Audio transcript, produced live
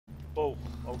Bull,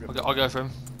 I'll go. I'll go for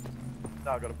him.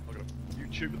 No, I got him. You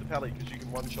shoot with the pally because you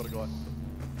can one-shot a guy.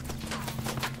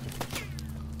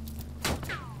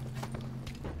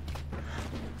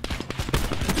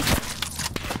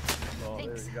 Oh, there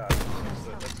you go. That's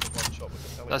the one-shot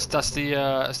with the pally.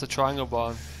 That's the triangle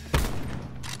barn.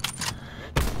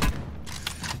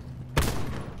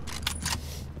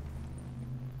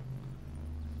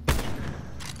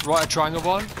 Right, a triangle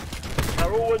barn.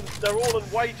 They're all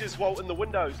in wages, Walt, in the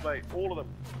windows, mate. All of them.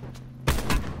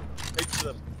 Each of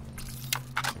them.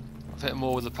 I've hit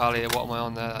more with the pally. What am I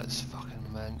on there? That's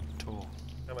fucking mental.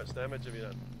 How much damage have you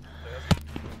done?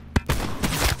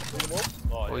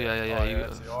 Oh yeah. You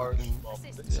that's the Irish.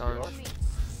 the Irish.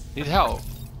 Need help?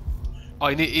 Oh,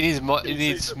 he needs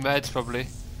meds probably.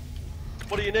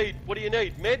 What do you need? What do you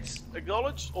need? Meds?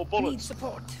 Acknowledged or bullets? Need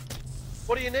support.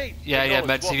 What do you need? Yeah,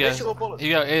 meds. What, meds or bullets?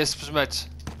 Here you go. Here's some meds.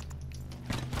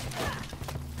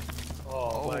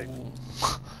 Oh, mate.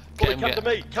 Bully,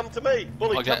 come to me.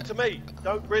 Bully, come to me.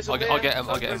 Don't res him there. I'll get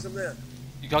him. There.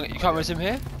 You can't res him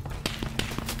here.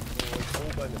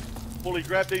 Bully,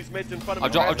 grab these meds in front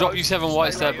of me. I'll drop you 7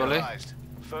 whites there, Bully.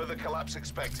 Further collapse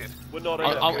expected. We're not in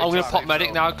I'm gonna pop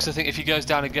medic now because I think if he goes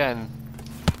down again.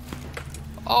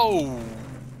 Oh.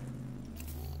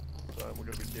 So we're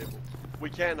gonna be careful. We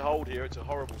can hold here. It's a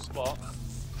horrible spot.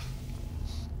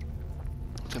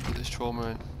 I'm gonna put this trauma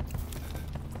in.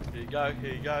 Here you go.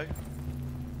 Here you go.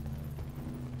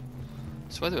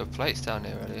 I swear there were plates down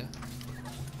here earlier.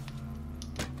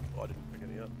 Oh, I didn't pick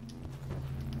any up.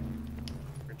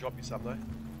 I can drop you some though.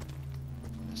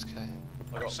 It's okay.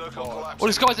 I got Circle five. collapse. Oh,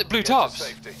 this guy's at blue tops. Are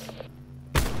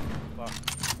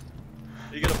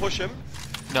you gonna push him?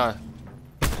 No.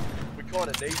 We kind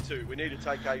of need to. We need to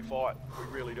take a fight. We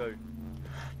really do.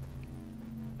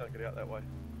 Can't get out that way.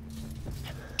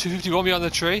 251 me on the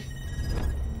tree.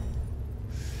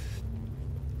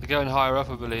 They're going higher up,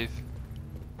 I believe.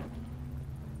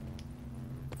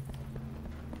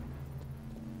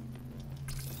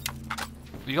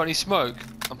 You got any smoke?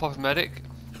 I'm popping medic.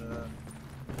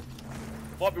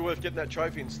 Might be worth getting that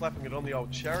trophy and slapping it on the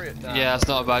old chariot. Yeah, that's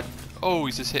not bad. Oh,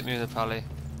 he's just hit me in the pally.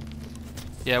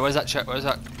 Yeah, where's that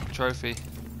trophy?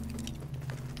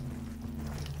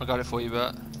 I got it for you,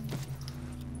 Bert.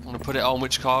 I'm gonna put it on.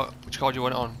 Which car do you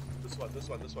want it on? This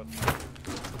one.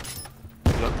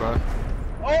 Look, bro.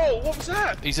 Oh, what was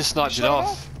that? He's just sniped it Shut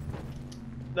off.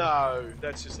 No,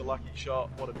 that's just a lucky shot.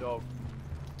 What a dog.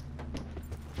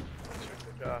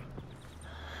 Shoot the car.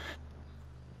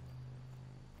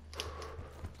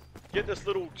 Get this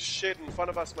little shed in front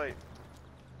of us, mate.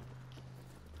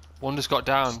 One just got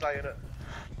down. Stay in it.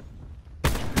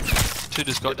 2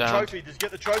 just got Get the down. trophy. Did you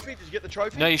get the trophy? Did you get the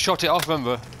trophy? No, you shot it off,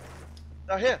 remember?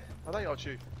 Oh, here. I think I'll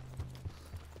shoot.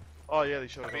 Oh, yeah, they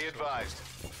shot it Be off. advised.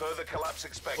 Further collapse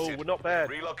expected. Oh, we're not bad.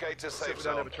 Relocate to Except safe we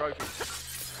don't have zone. a trophy.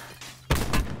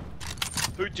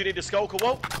 Who, do you need a skulker,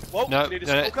 Walt? Walt, No, do you need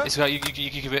a skulker? it's got you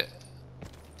give it.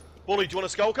 Bully, do you want a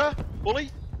skulker? Bully?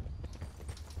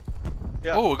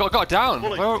 Yeah. Oh, I got down.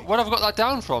 Bully. Where have I got that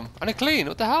down from? And a clean.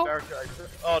 What the hell? Barricade.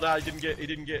 Oh no, he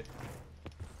didn't get.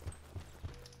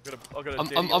 I got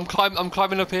a I'm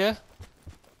climbing up here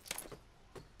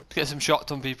to get some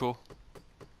shots on people.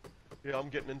 Yeah, I'm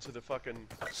getting into the fucking.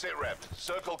 Sit rep.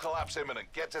 Circle collapse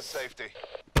imminent. Get to safety.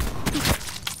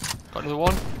 Got another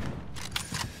one.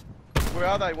 Where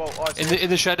are they? Well, I see. In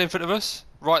the shed in front of us.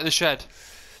 Right in the shed.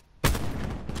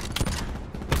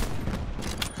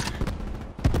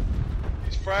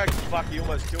 He's fragged. Fuck, he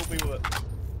almost killed me with it.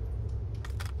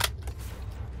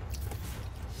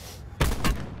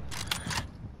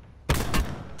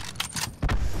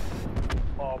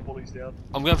 Oh, Bully's down.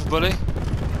 I'm going for Bully.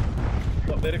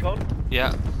 Got medic on?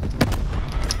 Yeah.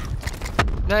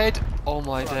 Nade. Oh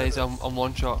my days, I'm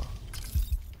one shot.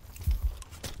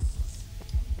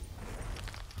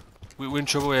 We're in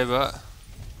trouble here, Bert.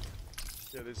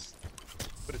 Yeah, there's.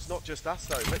 But it's not just us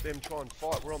though. Let them try and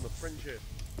fight. We're on the fringe here.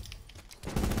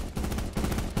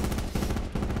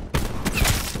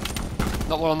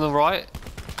 Not one on the right.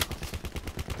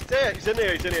 He's there. He's in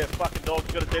there. He's in here. Fucking dog.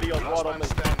 Got a daddy on Last right on man me.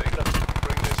 standing.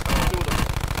 Bring this home. Two of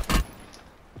them.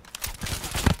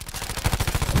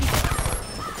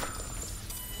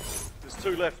 There's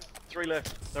 2 left. 3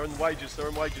 left. They're in wages. They're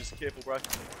in wages. Careful, bro.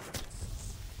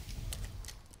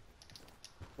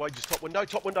 Wages. Top window.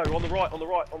 Top window. On the right. On the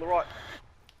right. On the right.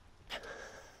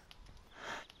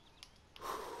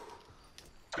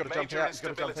 He's got to jump Major out. He's got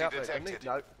to jump instability out there, doesn't he? detected.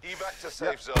 No. Evac to safe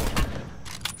Yep. zone.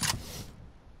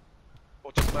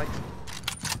 Watch his mate.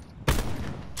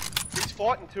 He's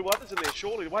fighting 2 others in there,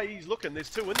 surely. The way he's looking, there's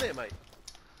 2 in there, mate.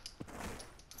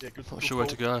 Yeah, good. Not good sure where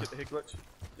to call. go. Get the head glitch.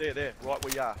 There, right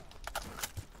where you are.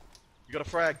 You got a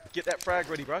frag. Get that frag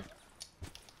ready, bro.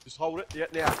 Just hold it. Yeah,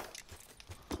 now.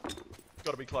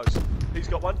 Got to be close. He's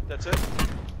got one. That's it.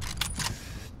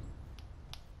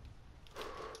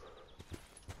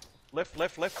 Left.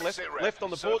 That's it, Rep. Left on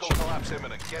the Circle porch. collapse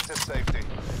imminent. Get to safety.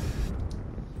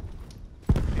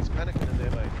 He's panicking in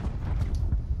there, mate.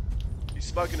 He's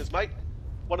smoking his mate.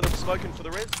 One of them smoking for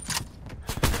the res.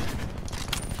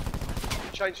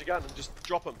 Change the gun and just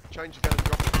drop him. Change the gun and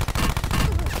drop him.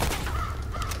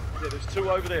 Yeah, there's two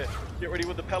over there. Get ready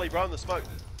with the pally, bro, in the smoke.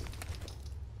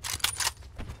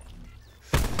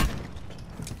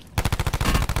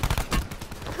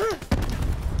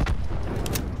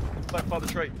 Back by the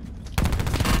tree.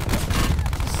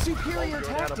 Superior Oh, you're an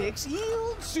animal. tactics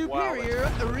yield superior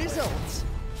results.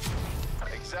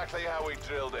 Exactly how we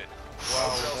drilled it. Wow,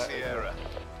 Hotel that is Sierra.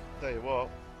 Tell you what.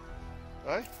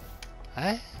 Eh?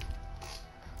 Eh?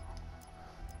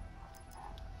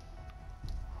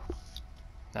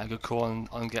 Nah, good call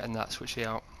on getting that switchy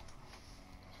out.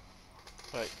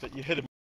 Mate, but you hit him.